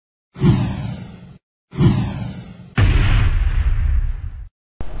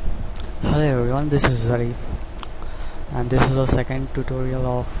everyone, this is Zarif and this is our second tutorial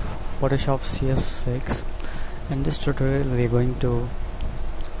of Photoshop CS6. In this tutorial we are going to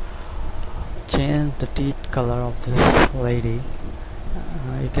change the teeth color of this lady.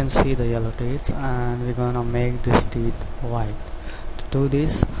 You can see the yellow teeth and we're gonna make this teeth white. To do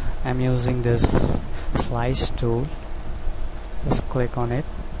this I'm using this slice tool. Just click on it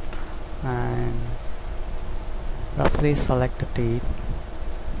and roughly select the teeth.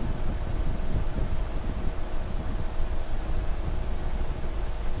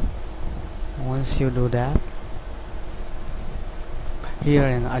 Once you do that, here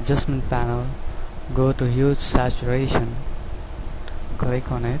in adjustment panel, go to huge saturation,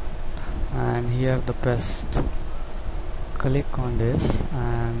 click on it, and here the pressed, click on this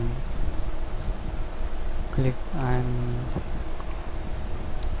and click and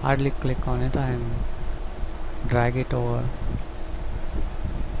hardly click on it and drag it over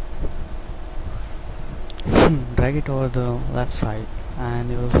drag it over the left side, and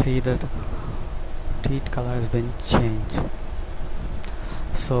you will see that teeth color has been changed.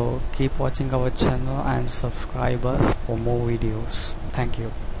 So keep watching our channel and subscribe us for more videos. Thank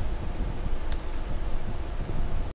you.